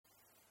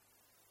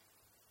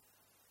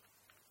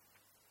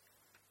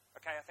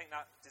Okay, I think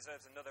that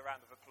deserves another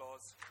round of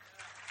applause.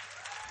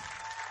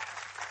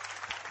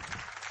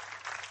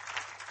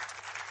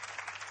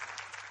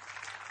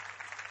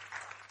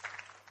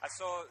 I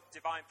saw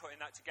Divine putting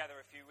that together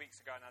a few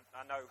weeks ago, and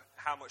I know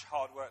how much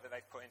hard work that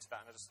they've put into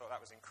that, and I just thought that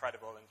was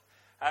incredible. And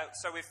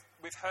so we've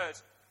heard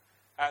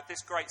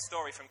this great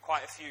story from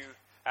quite a few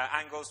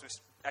angles. We've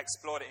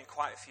explored it in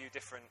quite a few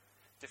different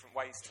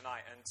ways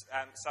tonight,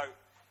 and so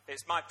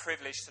it's my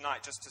privilege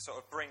tonight just to sort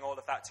of bring all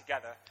of that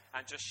together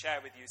and just share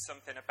with you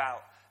something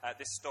about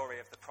this story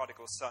of the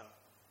prodigal son.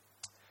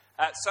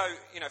 So,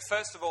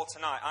 first of all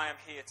tonight, I am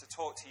here to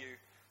talk to you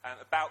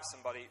about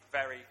somebody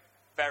very,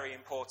 very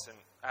important.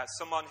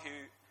 Someone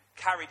who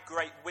carried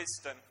great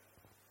wisdom.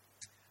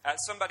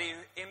 Somebody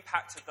who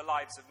impacted the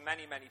lives of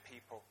many, many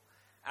people.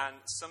 And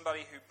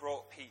somebody who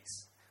brought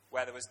peace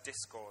where there was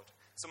discord.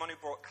 Someone who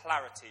brought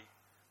clarity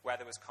where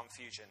there was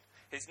confusion.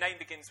 His name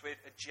begins with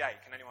a J.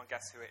 Can anyone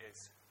guess who it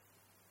is?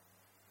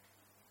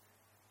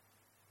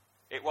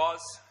 It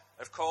was,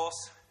 of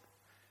course,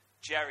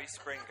 Jerry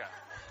Springer.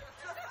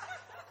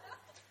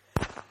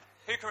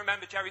 Who can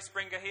remember Jerry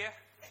Springer here?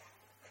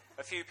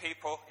 A few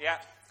people, yeah.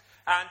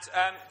 And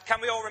can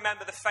we all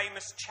remember the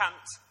famous chant?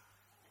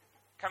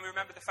 Can we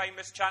remember the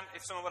famous chant?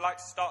 If someone would like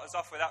to start us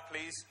off with that,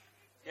 please.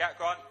 Yeah,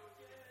 go on.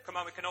 Come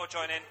on, we can all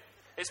join in.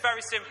 It's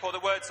very simple. The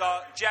words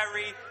are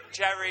Jerry,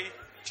 Jerry,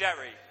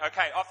 Jerry.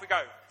 Okay, off we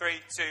go. 3,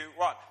 2,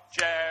 1.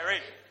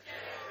 Jerry.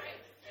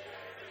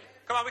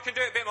 Come on, we can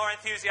do it a bit more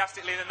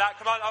enthusiastically than that.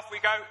 Come on, off we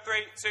go.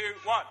 3,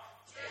 2, 1.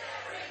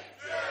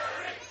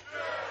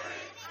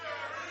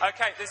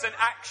 Okay, there's an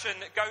action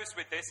that goes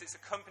with this. It's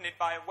accompanied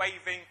by a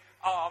waving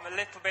arm, a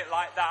little bit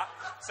like that.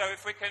 So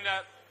if we can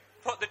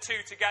put the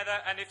two together,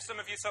 and if some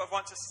of you sort of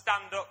want to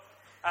stand up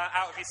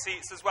out of your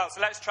seats as well.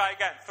 So let's try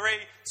again. 3,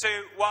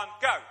 2, 1,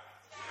 go.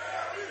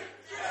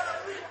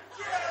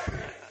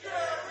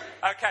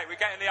 Okay, we're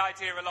getting the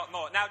idea a lot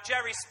more. Now,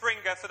 Jerry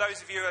Springer, for those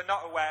of you who are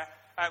not aware,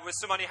 was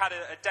someone who had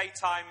a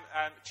daytime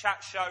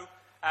chat show.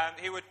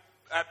 He would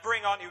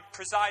he would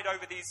preside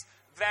over these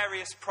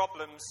various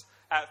problems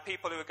of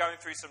people who were going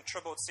through some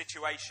troubled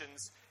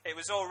situations. It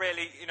was all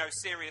really,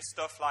 serious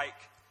stuff like,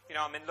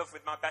 I'm in love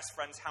with my best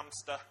friend's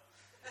hamster,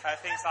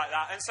 things like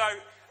that. And so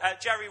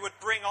Jerry would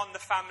bring on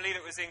the family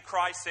that was in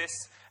crisis,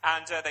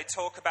 and they'd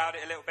talk about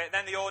it a little bit.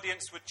 Then the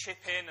audience would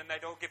chip in, and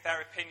they'd all give their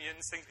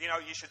opinions. Things,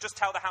 you should just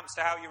tell the hamster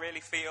how you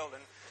really feel.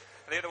 And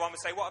the other one would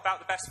say, what about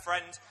the best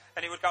friend?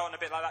 And he would go on a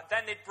bit like that.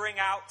 Then they'd bring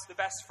out the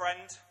best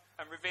friend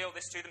and reveal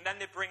this to them. Then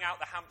they'd bring out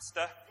the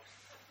hamster.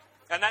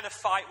 And then a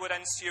fight would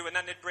ensue, and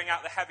then they'd bring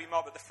out the heavy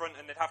mob at the front,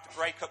 and they'd have to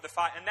break up the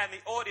fight. And then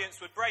the audience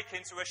would break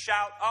into a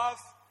shout of...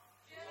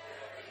 Jerry.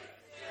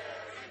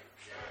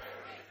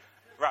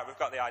 Right, we've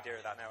got the idea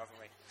of that now,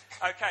 haven't we?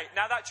 Okay,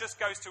 now that just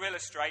goes to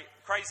illustrate,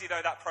 crazy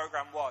though that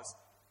program was,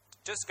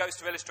 just goes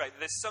to illustrate that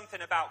there's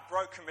something about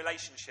broken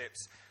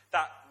relationships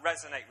that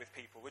resonate with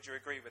people. Would you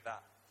agree with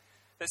that?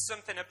 There's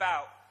something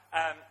about...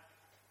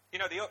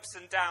 the ups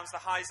and downs, the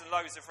highs and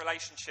lows of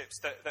relationships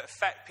that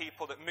affect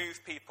people, that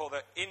move people,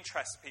 that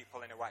interest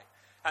people in a way.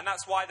 And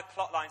that's why the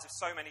plot lines of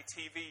so many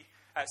TV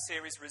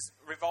series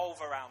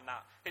revolve around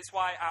that. It's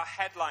why our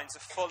headlines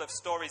are full of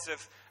stories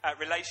of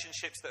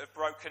relationships that have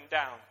broken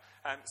down,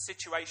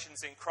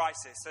 situations in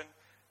crisis. And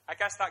I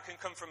guess that can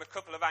come from a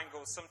couple of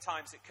angles.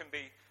 Sometimes it can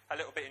be a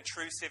little bit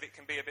intrusive, it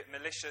can be a bit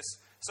malicious.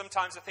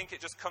 Sometimes I think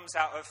it just comes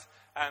out of...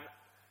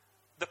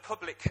 the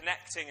public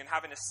connecting and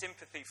having a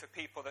sympathy for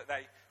people that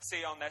they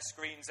see on their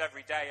screens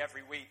every day,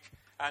 every week,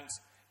 and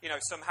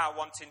somehow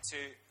wanting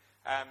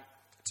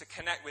to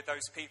connect with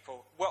those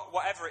people.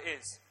 Whatever it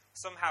is,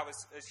 somehow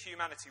as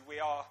humanity we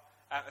are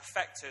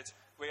affected,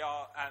 we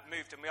are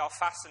moved, and we are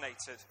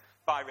fascinated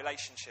by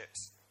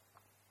relationships.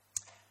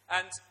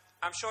 And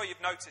I'm sure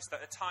you've noticed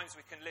that at times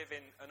we can live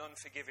in an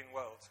unforgiving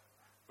world.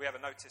 We ever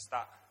noticed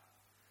that?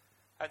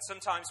 And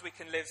sometimes we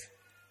can live...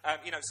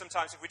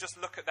 sometimes if we just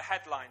look at the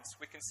headlines,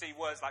 we can see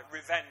words like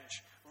revenge,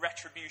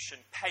 retribution,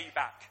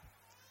 payback.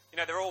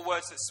 They're all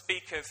words that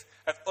speak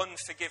of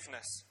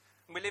unforgiveness.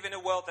 And we live in a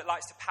world that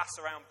likes to pass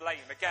around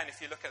blame. Again, if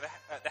you look at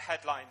the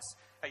headlines,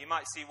 you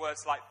might see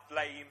words like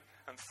blame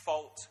and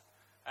fault,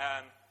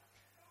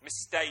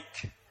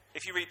 mistake.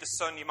 If you read The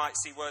Sun, you might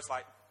see words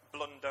like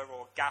blunder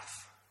or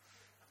gaffe.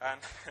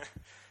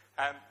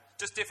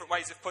 Just different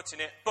ways of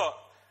putting it. But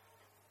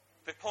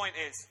the point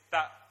is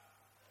that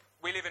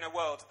we live in a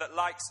world that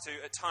likes to,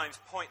 at times,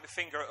 point the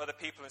finger at other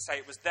people and say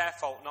it was their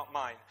fault, not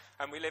mine.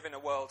 And we live in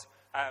a world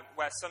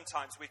where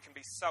sometimes we can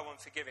be so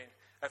unforgiving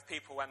of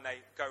people when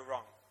they go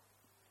wrong.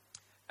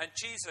 And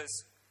Jesus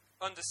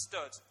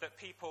understood that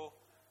people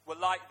were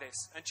like this.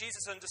 And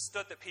Jesus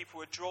understood that people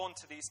were drawn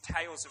to these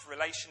tales of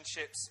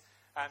relationships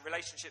and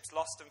relationships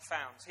lost and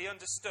found. He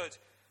understood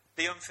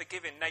the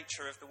unforgiving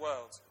nature of the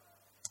world.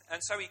 And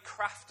so he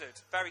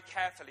very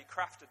carefully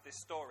crafted this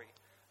story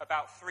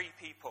about 3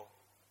 people.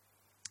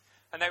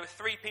 And there were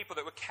 3 people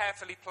that were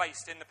carefully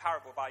placed in the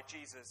parable by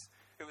Jesus,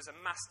 who was a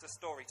master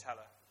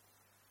storyteller,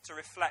 to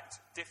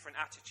reflect different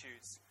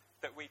attitudes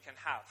that we can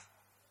have.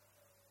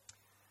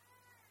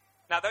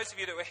 Now, those of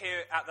you that were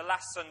here at the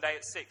last Sunday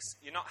at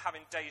 6, you're not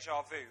having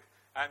deja vu,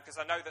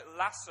 because I know that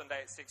last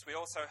Sunday at 6 we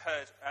also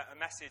heard a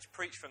message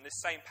preached from this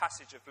same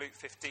passage of Luke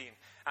 15.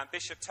 And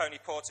Bishop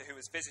Tony Porter, who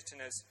was visiting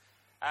us,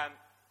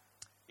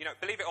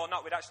 believe it or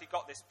not, we'd actually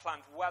got this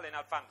planned well in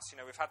advance.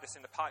 We've had this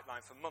in the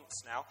pipeline for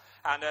months now.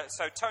 And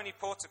so Tony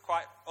Porter,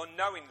 quite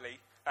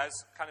unknowingly, has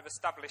kind of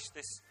established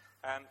this,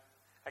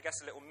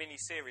 a little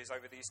mini-series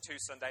over these 2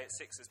 Sunday at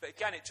 6s. But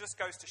again, it just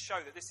goes to show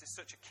that this is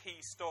such a key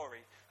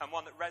story and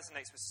one that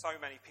resonates with so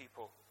many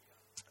people.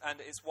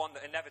 And it's one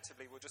that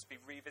inevitably will just be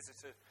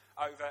revisited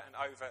over and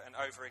over and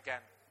over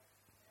again.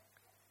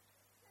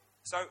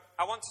 So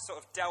I want to sort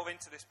of delve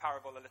into this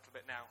parable a little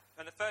bit now.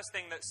 And the first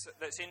thing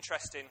that's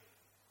interesting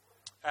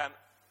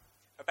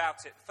about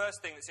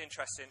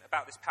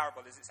this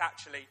parable is it's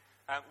actually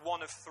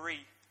one of 3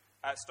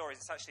 stories.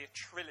 It's actually a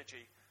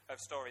trilogy of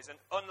stories. And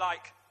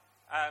unlike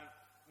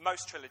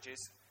most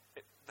trilogies,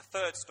 the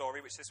third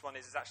story, which this one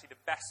is actually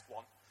the best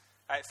one.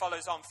 It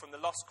follows on from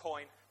the lost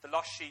coin, the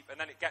lost sheep, and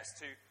then it gets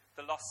to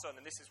the lost son.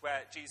 And this is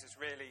where Jesus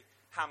really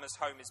hammers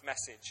home his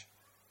message.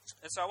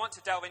 And so I want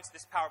to delve into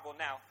this parable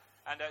now.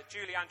 And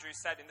Julie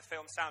Andrews said in the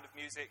film Sound of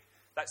Music,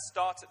 let's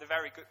start at the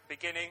very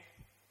beginning.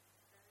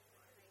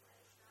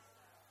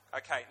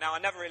 Okay, now I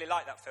never really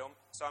liked that film,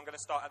 so I'm going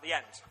to start at the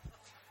end.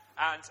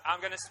 And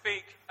I'm going to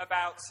speak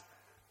about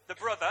the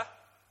brother.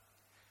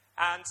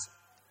 And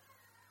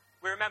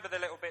we remember the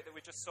little bit that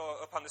we just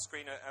saw up on the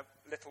screen a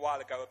little while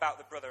ago about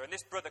the brother. And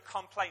this brother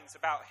complains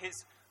about his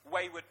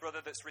wayward brother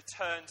that's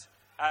returned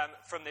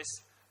from this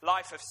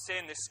life of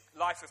sin, this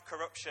life of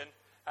corruption.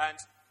 And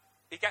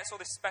he gets all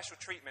this special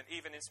treatment,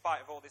 even in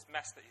spite of all this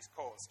mess that he's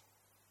caused.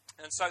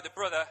 And so the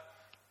brother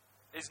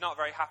is not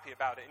very happy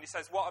about it. And he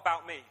says, what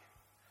about me?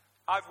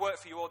 I've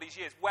worked for you all these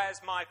years.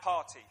 Where's my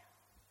party?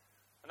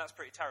 And that's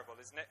pretty terrible,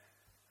 isn't it?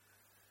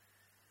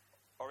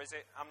 Or is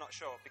it? I'm not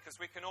sure.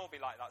 Because we can all be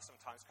like that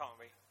sometimes, can't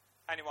we?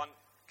 Anyone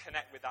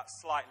connect with that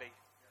slightly?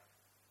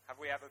 Have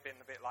we ever been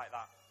a bit like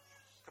that?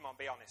 Come on,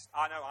 be honest.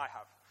 I know I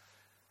have.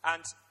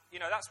 And,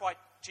 that's why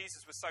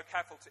Jesus was so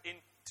careful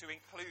to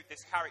include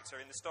this character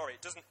in the story.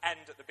 It doesn't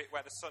end at the bit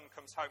where the son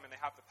comes home and they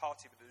have the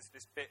party, but there's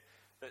this bit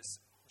that's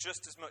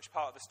just as much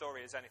part of the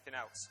story as anything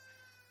else.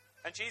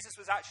 And Jesus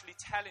was actually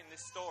telling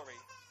this story,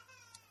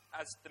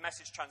 as the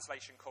Message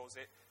translation calls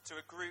it, to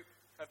a group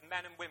of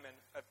men and women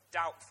of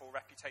doubtful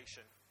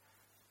reputation.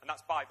 And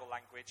that's Bible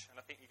language, and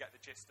I think you get the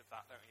gist of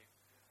that, don't you?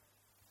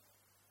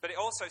 But it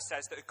also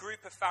says that a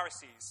group of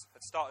Pharisees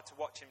had started to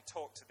watch him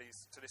talk to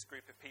this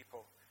group of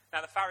people.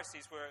 Now, the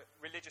Pharisees were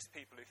religious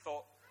people who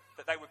thought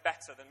that they were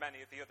better than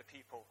many of the other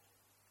people,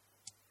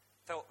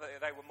 thought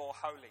that they were more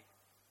holy.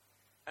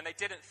 And they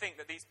didn't think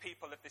that these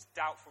people of this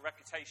doubtful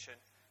reputation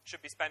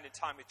should be spending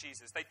time with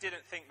Jesus. They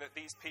didn't think that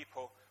these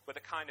people were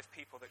the kind of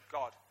people that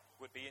God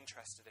would be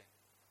interested in.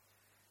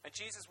 And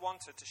Jesus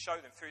wanted to show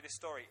them through this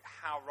story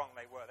how wrong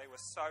they were. They were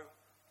so,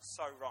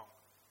 so wrong.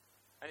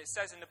 And it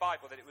says in the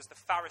Bible that it was the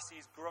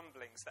Pharisees'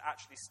 grumblings that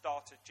actually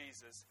started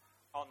Jesus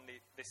on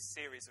this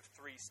series of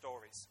 3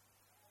 stories.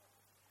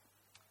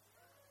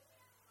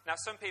 Now,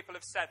 some people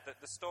have said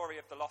that the story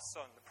of the lost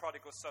son, the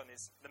prodigal son,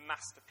 is the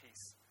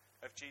masterpiece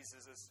of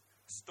Jesus'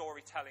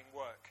 storytelling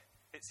work.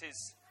 It's his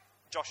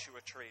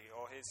Joshua Tree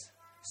or his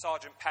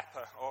Sergeant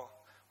Pepper or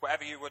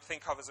whatever you would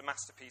think of as a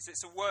masterpiece.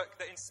 It's a work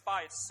that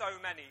inspired so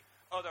many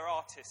other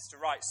artists to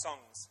write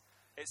songs.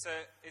 It's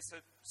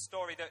a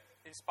story that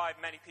inspired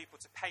many people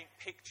to paint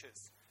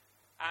pictures.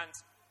 And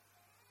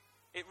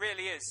it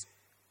really is,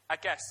 I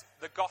guess,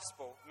 the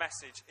gospel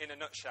message in a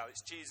nutshell.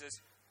 It's Jesus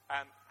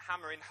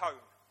hammering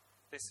home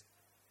this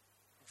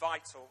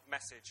vital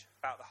message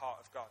about the heart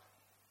of God.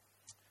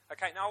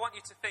 Okay, now I want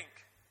you to think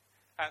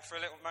for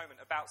a little moment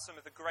about some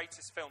of the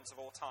greatest films of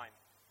all time.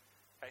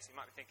 Okay, so you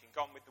might be thinking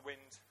Gone with the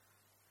Wind.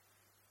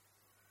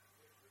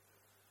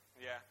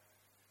 Yeah.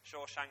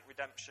 Shawshank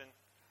Redemption.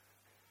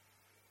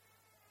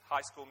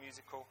 High School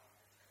Musical.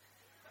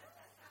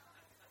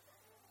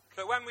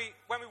 But when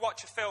we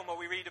watch a film or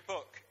we read a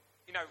book,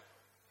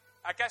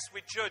 I guess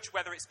we judge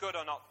whether it's good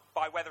or not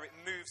by whether it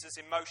moves us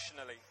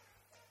emotionally,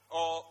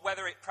 or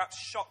whether it perhaps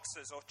shocks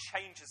us or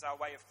changes our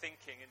way of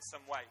thinking in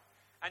some way.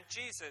 And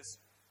Jesus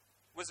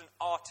was an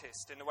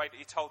artist in the way that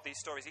he told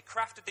these stories. He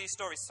crafted these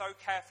stories so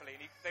carefully,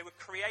 and they were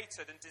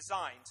created and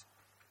designed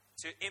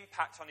to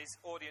impact on his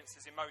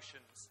audience's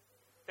emotions.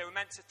 They were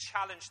meant to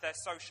challenge their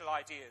social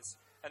ideas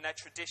and their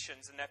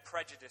traditions and their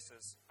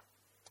prejudices.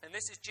 And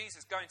this is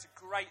Jesus going to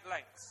great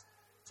lengths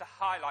to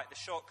highlight the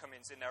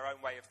shortcomings in their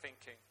own way of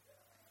thinking.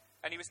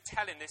 And he was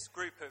telling this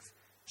group of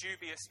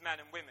dubious men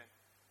and women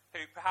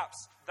who perhaps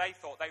they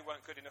thought they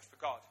weren't good enough for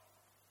God.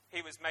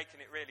 He was making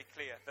it really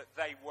clear that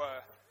they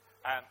were,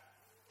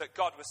 that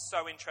God was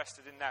so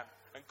interested in them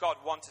and God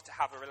wanted to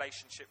have a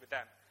relationship with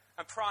them.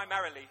 And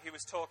primarily he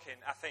was talking,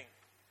 I think,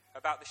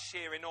 about the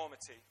sheer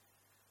enormity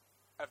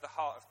of the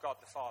heart of God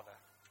the Father.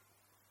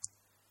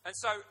 And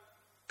so,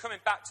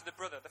 coming back to the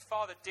brother, the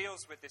father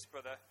deals with this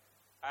brother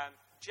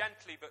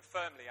gently but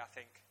firmly, I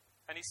think.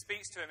 And he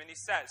speaks to him and he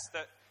says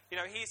that,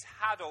 he's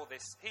had all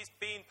this, he's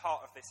been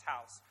part of this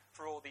house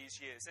for all these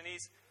years. And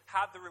he's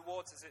had the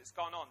rewards as it's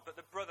gone on. But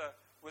the brother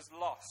was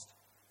lost,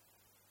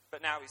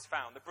 but now he's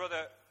found. The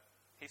brother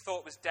he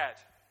thought was dead,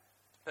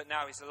 but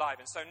now he's alive.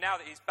 And so now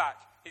that he's back,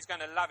 he's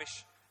going to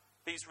lavish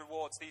these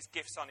rewards, these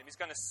gifts on him. He's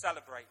going to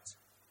celebrate.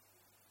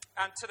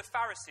 And to the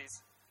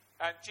Pharisees,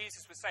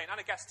 Jesus was saying, and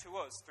I guess to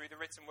us through the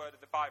written word of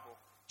the Bible,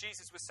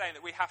 Jesus was saying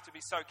that we have to be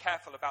so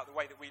careful about the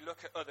way that we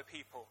look at other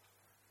people.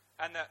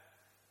 And that,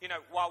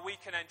 while we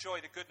can enjoy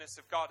the goodness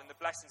of God and the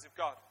blessings of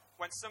God,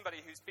 when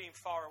somebody who's been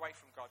far away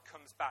from God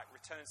comes back,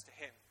 returns to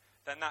him,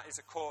 then that is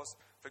a cause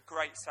for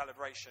great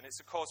celebration. It's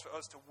a cause for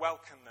us to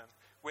welcome them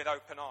with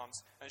open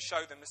arms and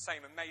show them the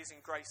same amazing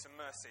grace and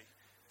mercy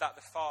that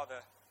the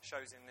Father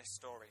shows in this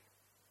story.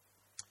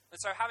 And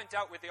so having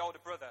dealt with the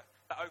older brother,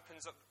 that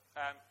opens up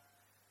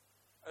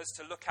us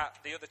to look at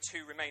the other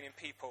two remaining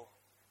people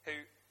who,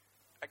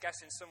 I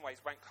guess in some ways,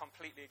 went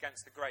completely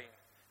against the grain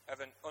of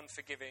an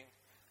unforgiving,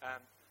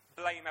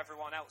 blame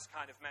everyone else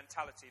kind of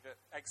mentality that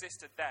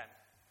existed then,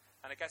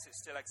 and I guess it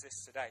still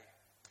exists today.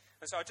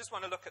 And so I just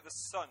want to look at the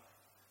son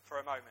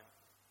for a moment.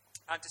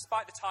 And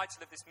despite the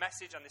title of this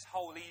message and this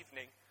whole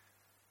evening,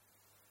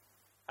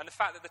 and the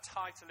fact that the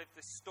title of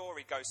this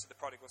story goes to the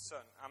prodigal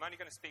son, I'm only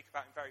going to speak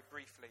about him very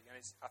briefly, and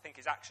I think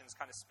his actions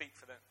kind of speak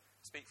for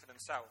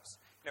themselves.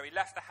 He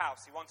left the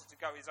house, he wanted to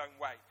go his own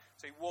way,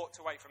 so he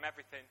walked away from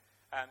everything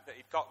that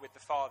he'd got with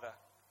the father.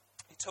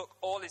 He took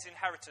all his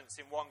inheritance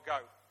in one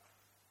go.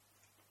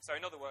 So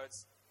in other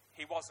words,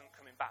 he wasn't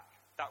coming back.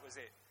 That was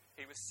it.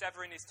 He was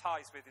severing his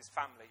ties with his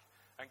family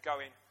and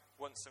going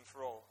once and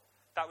for all.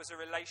 That was a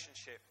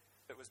relationship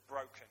that was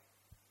broken.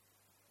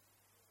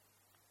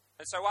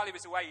 And so while he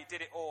was away, he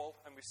did it all,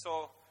 and we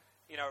saw,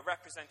 a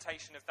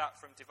representation of that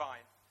from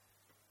Divine.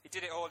 He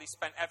did it all, he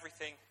spent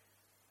everything,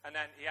 and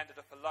then he ended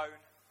up alone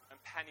and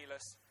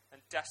penniless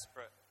and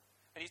desperate.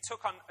 And he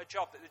took on a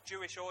job that the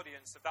Jewish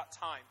audience of that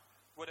time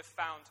would have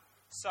found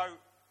so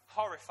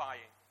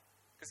horrifying,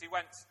 because he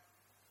went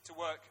to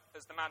work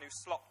as the man who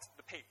slopped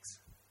the pigs.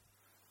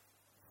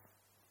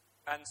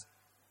 And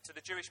to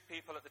the Jewish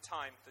people at the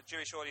time, the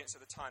Jewish audience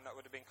at the time, that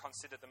would have been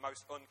considered the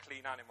most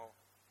unclean animal.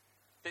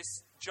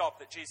 This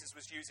job that Jesus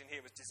was using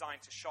here was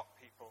designed to shock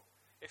people.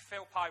 If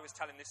Phil Pye was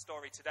telling this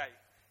story today,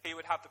 he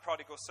would have the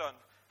prodigal son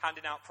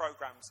handing out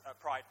programs at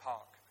Pride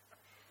Park.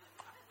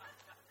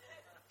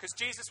 Because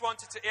Jesus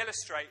wanted to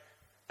illustrate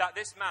that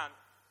this man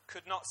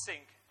could not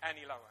sink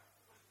any lower.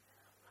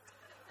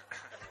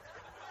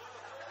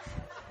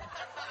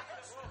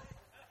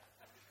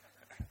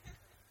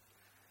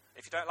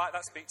 If you don't like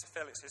that, speak to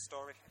Phil, it's his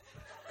story.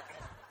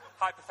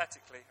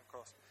 Hypothetically, of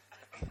course.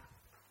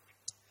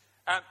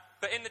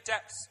 But in the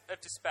depths of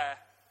despair,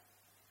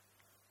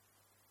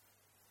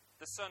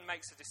 the son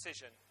makes a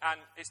decision,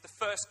 and it's the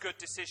first good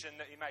decision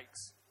that he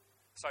makes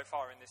so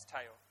far in this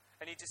tale.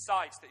 And he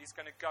decides that he's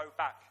going to go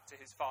back to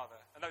his father.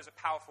 And those are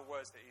powerful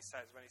words that he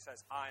says when he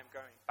says, I am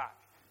going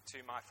back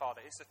to my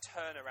father. It's a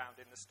turnaround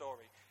in the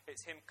story.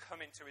 It's him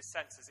coming to his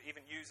senses. It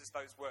even uses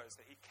those words,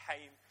 that he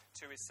came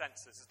to his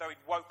senses, as though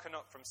he'd woken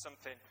up from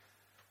something,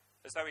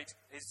 as though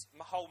his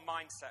whole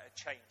mindset had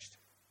changed.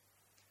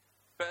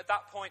 But at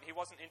that point, he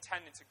wasn't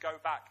intending to go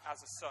back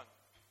as a son.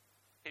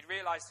 He'd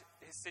realized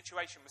his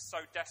situation was so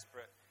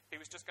desperate, he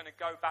was just going to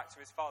go back to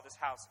his father's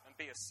house and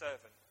be a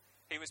servant.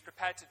 He was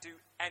prepared to do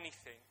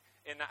anything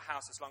in that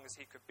house as long as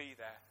he could be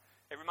there.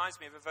 It reminds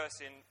me of a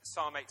verse in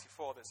Psalm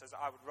 84 that says,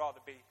 I would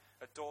rather be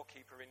a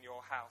doorkeeper in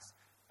your house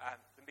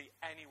than be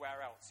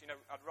anywhere else.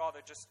 I'd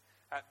rather just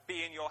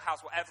be in your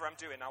house. Whatever I'm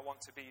doing, I want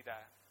to be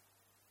there.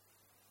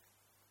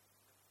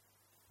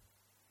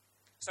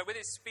 So with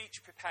his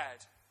speech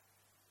prepared,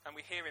 and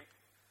we hear him,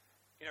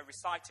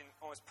 reciting,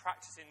 almost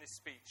practicing this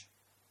speech,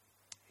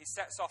 he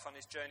sets off on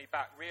his journey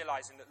back,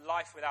 realizing that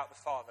life without the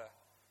Father,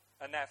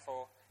 and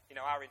therefore,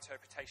 our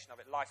interpretation of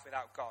it, life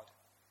without God,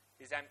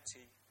 is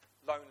empty,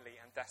 lonely,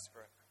 and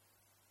desperate.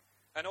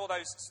 And all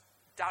those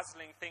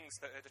dazzling things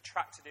that had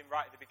attracted him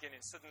right at the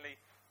beginning suddenly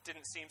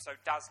didn't seem so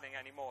dazzling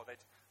anymore.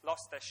 They'd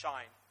lost their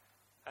shine,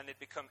 and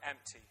they'd become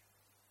empty.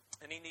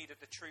 And he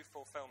needed the true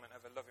fulfillment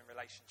of a loving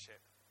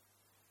relationship.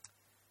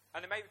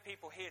 And there may be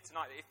people here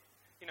tonight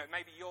that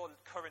maybe you're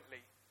currently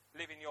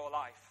living your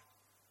life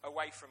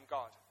away from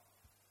God.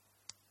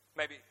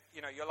 Maybe,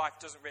 your life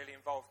doesn't really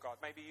involve God.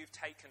 Maybe you've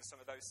taken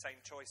some of those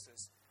same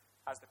choices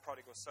as the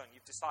prodigal son.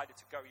 You've decided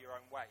to go your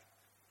own way.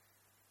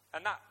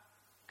 And that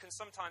can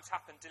sometimes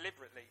happen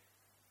deliberately.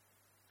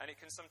 And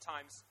it can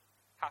sometimes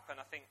happen,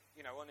 I think,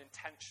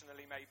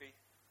 unintentionally maybe,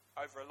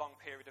 over a long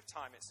period of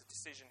time. It's a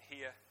decision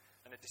here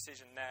and a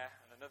decision there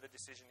and another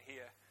decision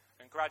here.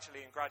 And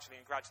gradually,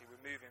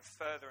 we're moving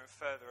further and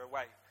further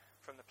away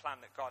from the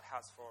plan that God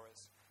has for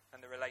us and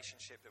the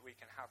relationship that we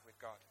can have with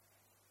God.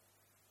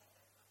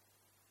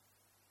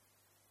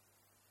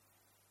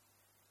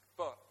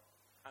 But,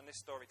 and this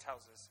story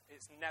tells us,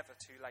 it's never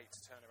too late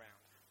to turn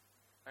around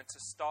and to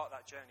start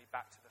that journey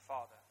back to the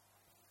Father.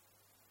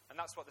 And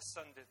that's what the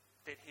son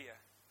did here.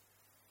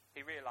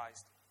 He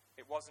realized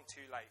it wasn't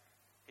too late.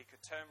 He could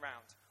turn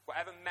round.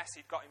 Whatever mess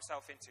he'd got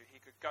himself into, he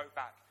could go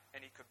back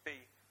and he could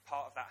be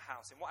part of that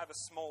house. In whatever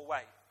small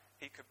way,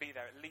 he could be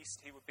there. At least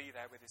he would be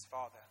there with his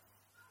father.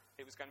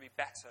 It was going to be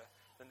better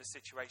than the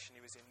situation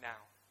he was in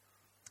now.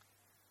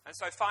 And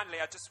so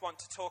finally, I just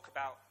want to talk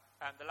about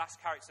the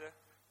last character,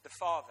 the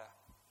father.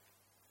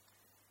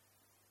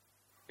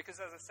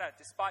 Because as I said,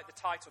 despite the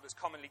title that's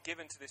commonly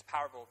given to this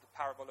parable, the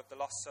parable of the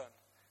lost son,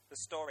 the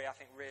story, I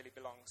think, really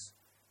belongs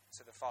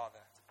to the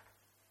father.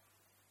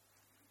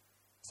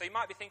 So you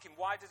might be thinking,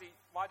 why did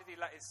he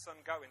let his son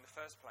go in the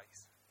first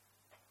place?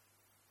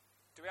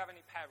 Do we have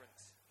any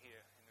parents here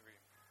in the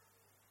room?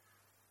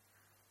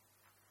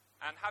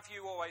 And have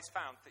you always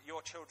found that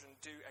your children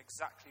do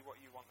exactly what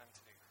you want them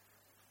to do?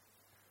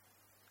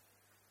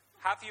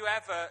 Have you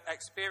ever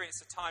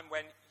experienced a time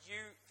when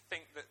you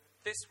think that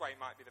this way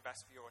might be the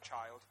best for your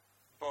child,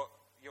 but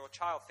your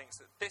child thinks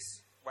that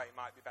this way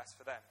might be best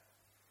for them?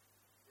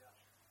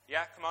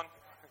 Yeah, come on.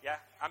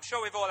 Yeah, I'm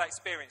sure we've all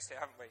experienced it,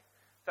 haven't we?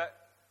 That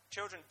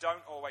children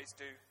don't always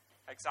do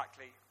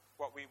exactly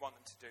what we want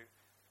them to do.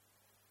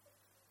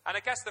 And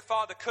I guess the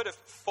father could have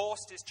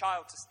forced his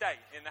child to stay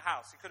in the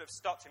house. He could have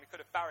stopped him. He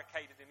could have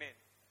barricaded him in.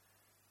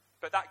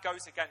 But that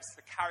goes against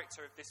the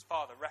character of this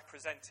father,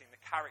 representing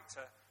the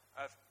character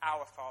of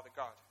our Father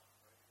God.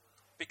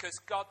 Because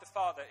God the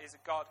Father is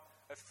a God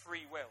of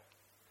free will.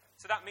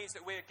 So that means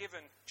that we're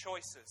given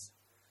choices.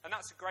 And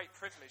that's a great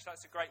privilege.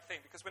 That's a great thing.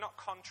 Because we're not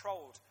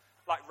controlled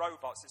like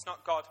robots. It's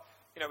not God,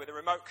 with a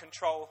remote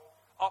control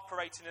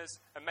operating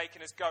us and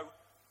making us go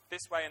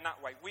this way and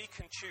that way. We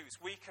can choose.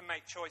 We can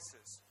make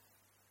choices.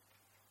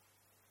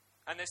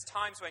 And there's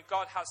times when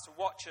God has to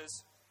watch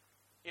us,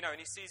 and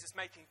he sees us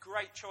making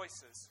great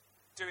choices,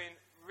 doing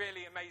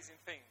really amazing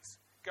things,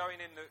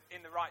 going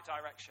in the right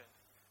direction.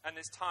 And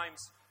there's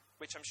times,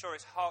 which I'm sure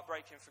is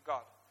heartbreaking for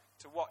God,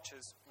 to watch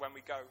us when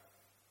we go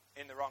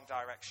in the wrong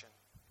direction.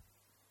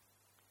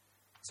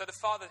 So the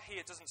father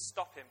here doesn't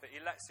stop him, but he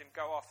lets him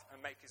go off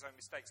and make his own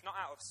mistakes, not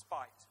out of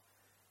spite,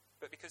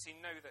 but because he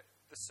knew that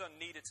the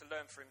son needed to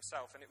learn for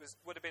himself, and it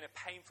would have been a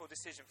painful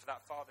decision for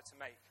that father to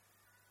make.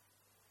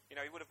 He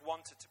would have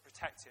wanted to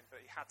protect him,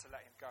 but he had to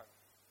let him go.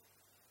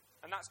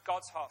 And that's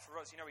God's heart for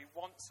us. He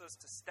wants us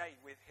to stay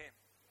with him.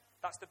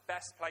 That's the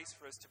best place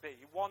for us to be.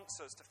 He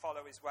wants us to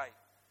follow his way.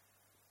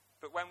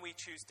 But when we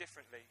choose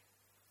differently,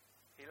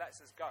 he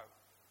lets us go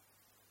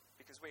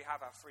because we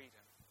have our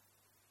freedom.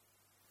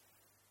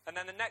 And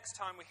then the next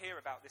time we hear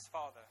about this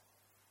father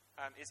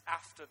is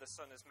after the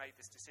son has made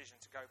this decision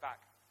to go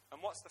back.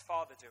 And what's the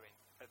father doing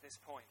at this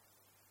point?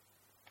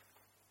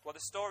 Well,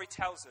 the story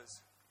tells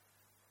us,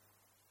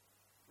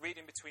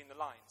 reading between the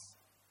lines,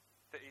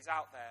 that he's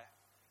out there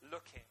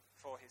looking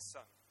for his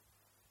son.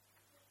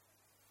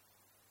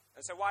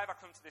 And so why have I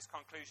come to this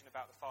conclusion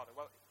about the father?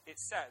 Well,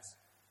 it says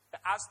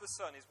that as the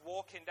son is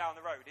walking down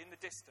the road in the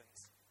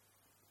distance,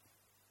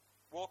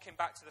 walking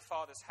back to the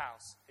father's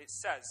house, it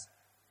says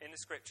in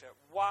the scripture,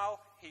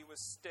 while he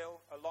was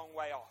still a long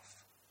way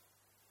off,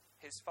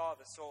 his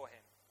father saw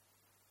him.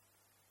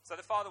 So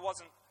the father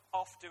wasn't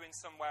off doing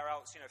somewhere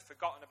else,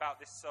 forgotten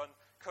about this son,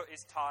 cut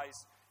his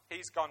ties,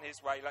 he's gone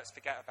his way, let's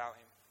forget about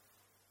him.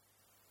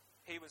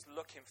 He was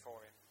looking for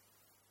him.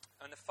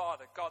 And the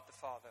father, God the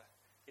Father,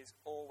 is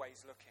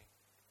always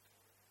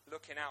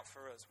looking out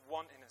for us,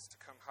 wanting us to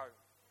come home.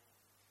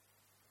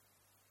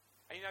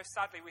 And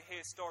sadly we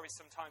hear stories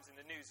sometimes in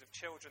the news of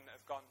children that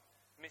have gone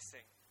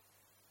missing.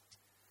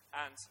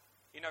 And,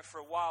 for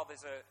a while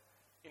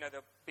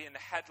they'll be in the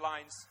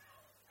headlines,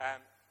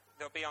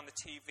 they'll be on the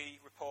TV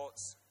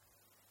reports,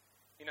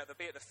 they'll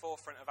be at the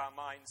forefront of our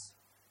minds,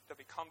 there'll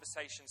be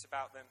conversations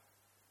about them.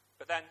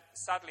 But then,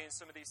 sadly, in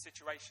some of these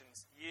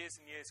situations, years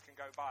and years can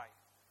go by,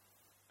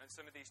 and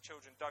some of these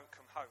children don't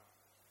come home.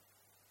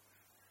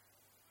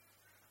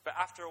 But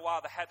after a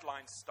while, the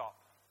headlines stop,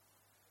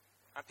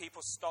 and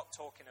people stop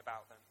talking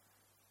about them,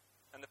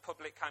 and the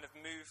public kind of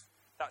move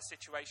that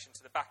situation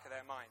to the back of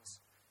their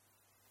minds.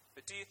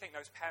 But do you think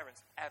those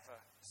parents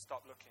ever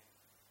stop looking?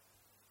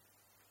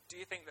 Do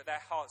you think that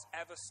their hearts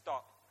ever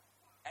stop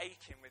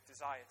aching with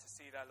desire to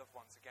see their loved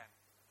ones again?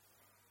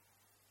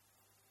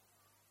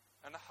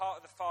 And the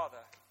heart of the father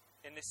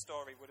in this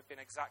story would have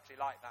been exactly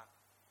like that.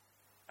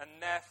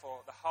 And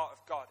therefore, the heart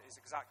of God is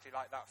exactly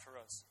like that for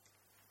us.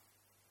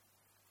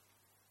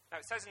 Now,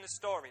 it says in the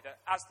story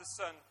that as the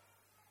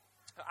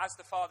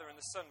father and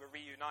the son were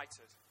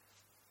reunited,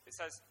 it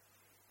says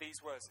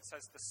these words. It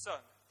says, the son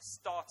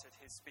started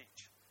his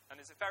speech. And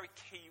there's a very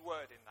key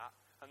word in that,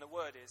 and the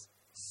word is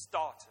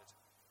started.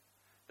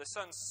 The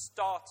son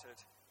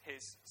started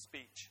his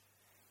speech.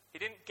 He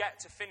didn't get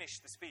to finish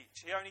the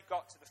speech. He only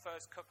got to the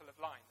first couple of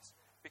lines.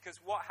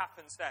 Because what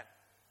happens then?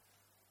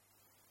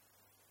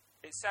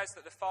 It says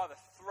that the father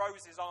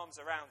throws his arms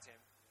around him,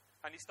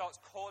 and he starts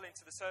calling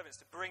to the servants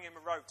to bring him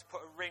a robe, to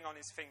put a ring on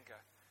his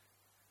finger,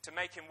 to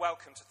make him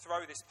welcome, to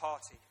throw this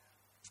party.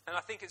 And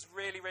I think it's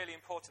really, really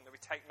important that we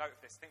take note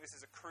of this. I think this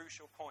is a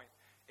crucial point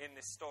in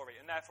this story,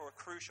 and therefore a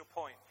crucial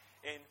point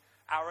in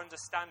our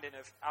understanding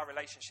of our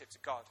relationship to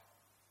God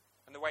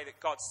and the way that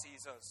God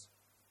sees us.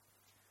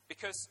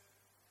 Because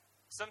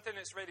something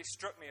that's really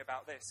struck me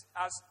about this,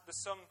 as the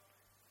son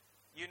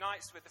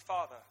unites with the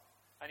father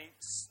and he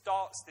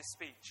starts this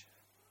speech,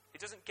 He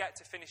doesn't get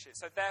to finish it.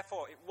 So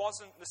therefore, it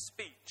wasn't the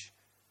speech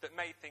that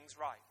made things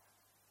right.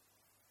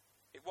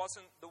 It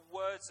wasn't the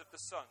words of the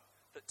Son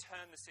that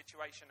turned the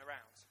situation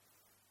around.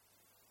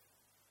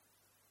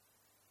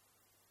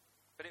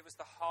 But it was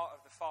the heart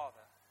of the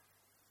Father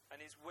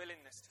and his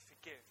willingness to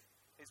forgive,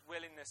 his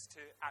willingness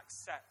to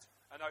accept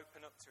and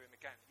open up to him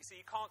again. You see,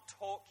 you can't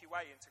talk your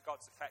way into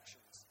God's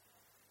affections.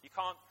 You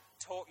can't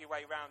talk your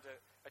way around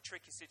a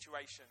tricky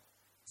situation.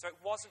 So it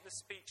wasn't the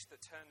speech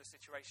that turned the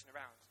situation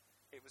around.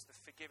 It was the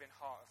forgiving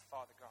heart of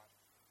Father God.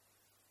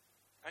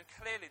 And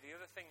clearly, the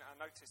other thing that I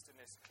noticed in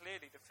this,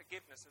 clearly the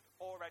forgiveness had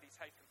already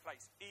taken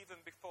place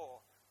even before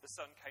the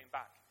Son came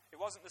back.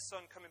 It wasn't the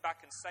Son coming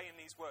back and saying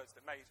these words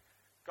that made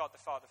God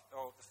the Father,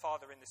 or the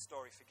Father in this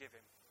story, forgive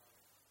him.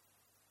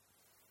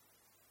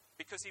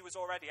 Because he was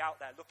already out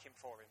there looking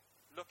for him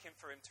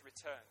to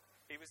return.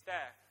 He was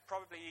there,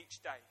 probably each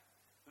day,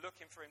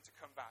 looking for him to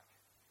come back.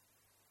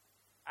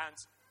 And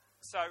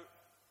so,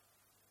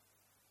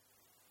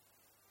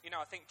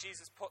 I think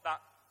Jesus put that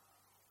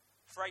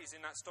phrase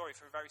in that story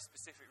for a very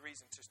specific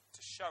reason,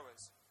 to show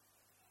us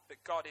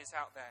that God is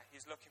out there.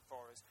 He's looking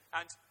for us.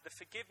 And the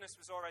forgiveness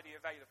was already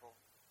available.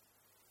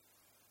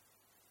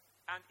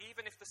 And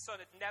even if the Son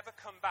had never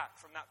come back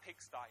from that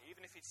pigsty,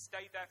 even if he'd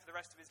stayed there for the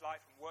rest of his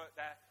life and worked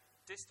there,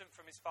 distant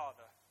from his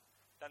Father,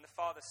 then the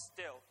Father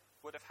still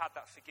would have had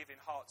that forgiving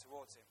heart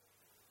towards him.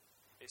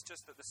 It's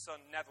just that the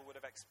Son never would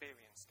have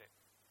experienced it.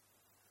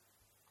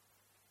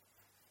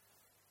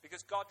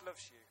 Because God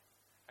loves you,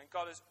 and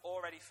God has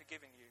already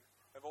forgiven you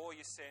of all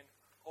your sin,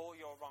 all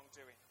your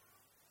wrongdoing.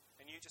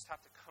 And you just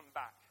have to come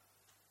back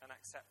and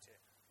accept it.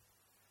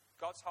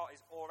 God's heart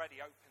is already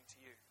open to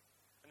you.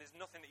 And there's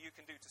nothing that you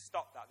can do to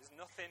stop that. There's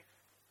nothing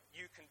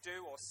you can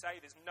do or say.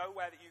 There's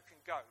nowhere that you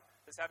can go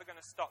that's ever going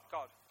to stop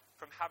God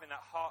from having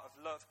that heart of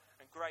love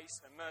and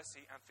grace and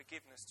mercy and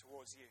forgiveness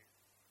towards you.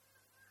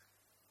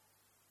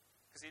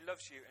 Because he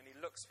loves you and he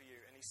looks for you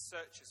and he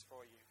searches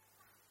for you.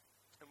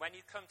 And when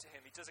you come to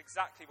him, he does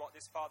exactly what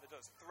this Father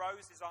does.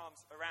 Throws his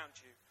arms around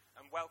you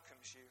and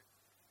welcomes you.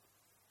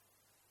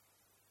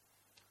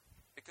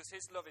 Because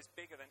his love is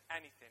bigger than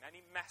anything,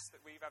 any mess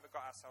that we've ever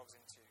got ourselves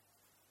into,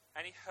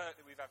 any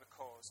hurt that we've ever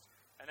caused,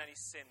 and any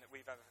sin that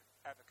we've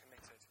ever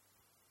committed.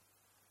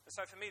 And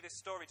so for me, this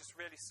story just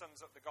really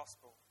sums up the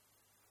gospel.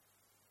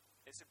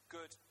 It's a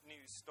good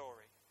news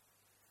story.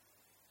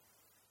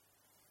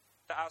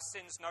 That our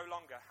sins no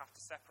longer have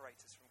to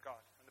separate us from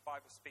God. And the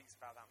Bible speaks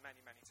about that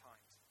many, many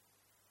times.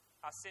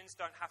 Our sins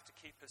don't have to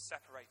keep us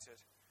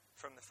separated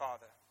from the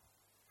Father.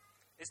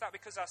 Is that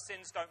because our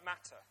sins don't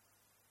matter?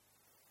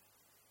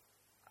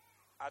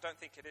 I don't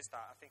think it is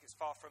that. I think it's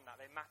far from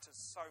that. They matter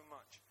so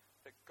much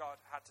that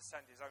God had to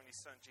send his only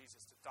Son,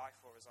 Jesus, to die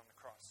for us on the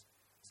cross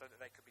so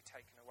that they could be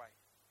taken away.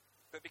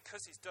 But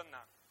because he's done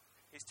that,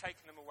 he's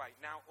taken them away.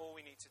 Now all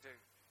we need to do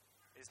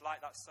is,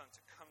 like that Son,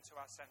 to come to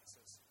our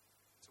senses,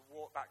 to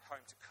walk back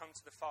home, to come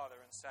to the Father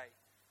and say,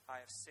 I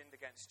have sinned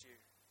against you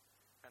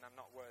and I'm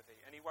not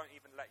worthy. And he won't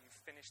even let you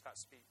finish that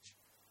speech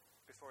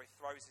before he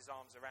throws his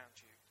arms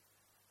around you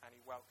and he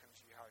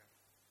welcomes you home.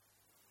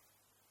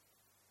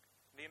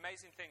 The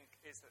amazing thing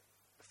is that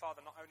the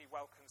Father not only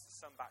welcomes the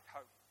Son back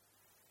home,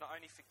 not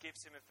only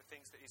forgives him of the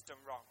things that he's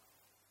done wrong,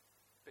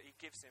 but he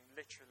gives him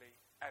literally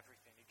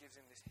everything. He gives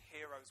him this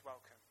hero's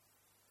welcome.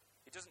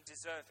 He doesn't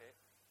deserve it,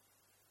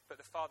 but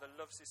the Father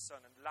loves his Son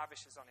and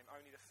lavishes on him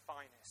only the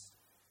finest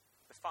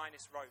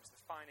robes,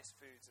 the finest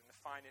foods, and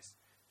the finest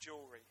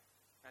jewelry,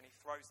 and he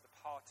throws the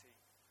party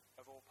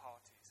of all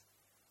parties.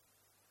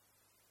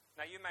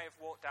 Now, you may have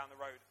walked down the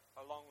road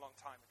a long, long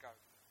time ago.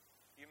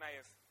 You may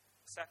have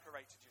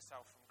separated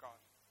yourself from God.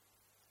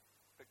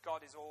 But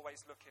God is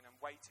always looking and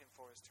waiting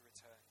for us to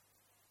return.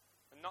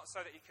 And not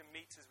so that he can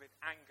meet us with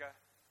anger.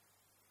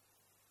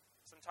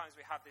 Sometimes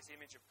we have this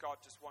image of God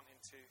just wanting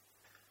to,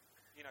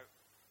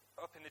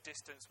 up in the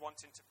distance,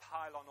 wanting to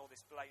pile on all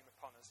this blame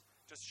upon us,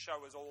 just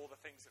show us all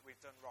the things that we've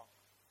done wrong.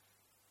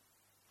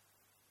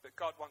 But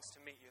God wants to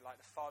meet you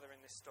like the Father in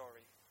this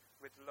story,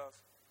 with love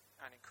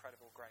and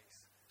incredible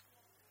grace.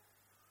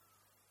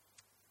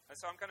 And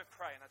so I'm going to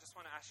pray, and I just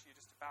want to ask you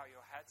just to bow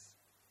your heads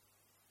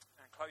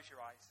and close your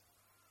eyes.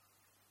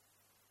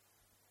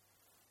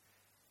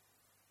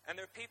 And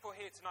there are people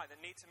here tonight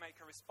that need to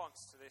make a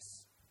response to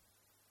this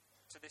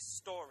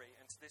story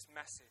and to this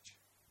message.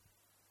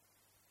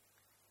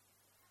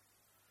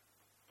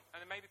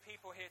 And there may be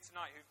people here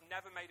tonight who've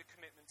never made a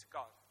commitment to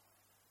God.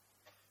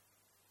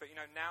 But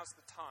now's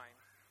the time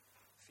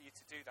for you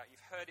to do that.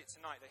 You've heard it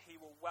tonight that he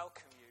will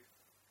welcome you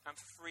and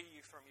free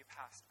you from your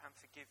past and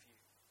forgive you.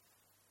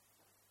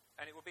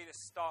 And it will be the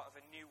start of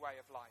a new way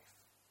of life.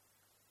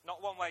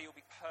 Not one where you'll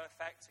be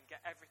perfect and get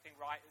everything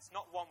right. It's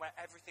not one where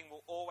everything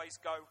will always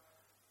go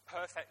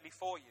perfectly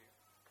for you.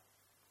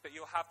 But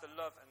you'll have the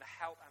love and the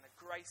help and the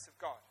grace of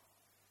God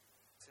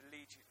to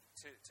lead you,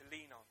 to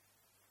lean on.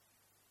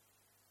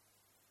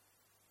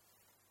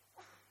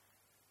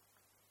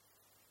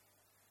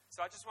 So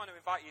I just want to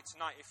invite you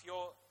tonight, if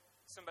you're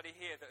somebody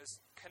here that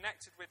is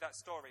connected with that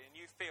story and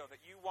you feel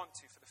that you want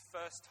to, for the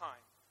first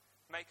time,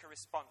 make a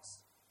response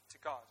to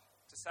God,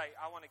 to say,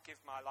 I want to give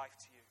my life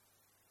to you.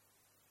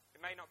 It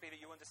may not be that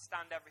you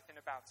understand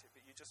everything about it,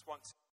 but you just want to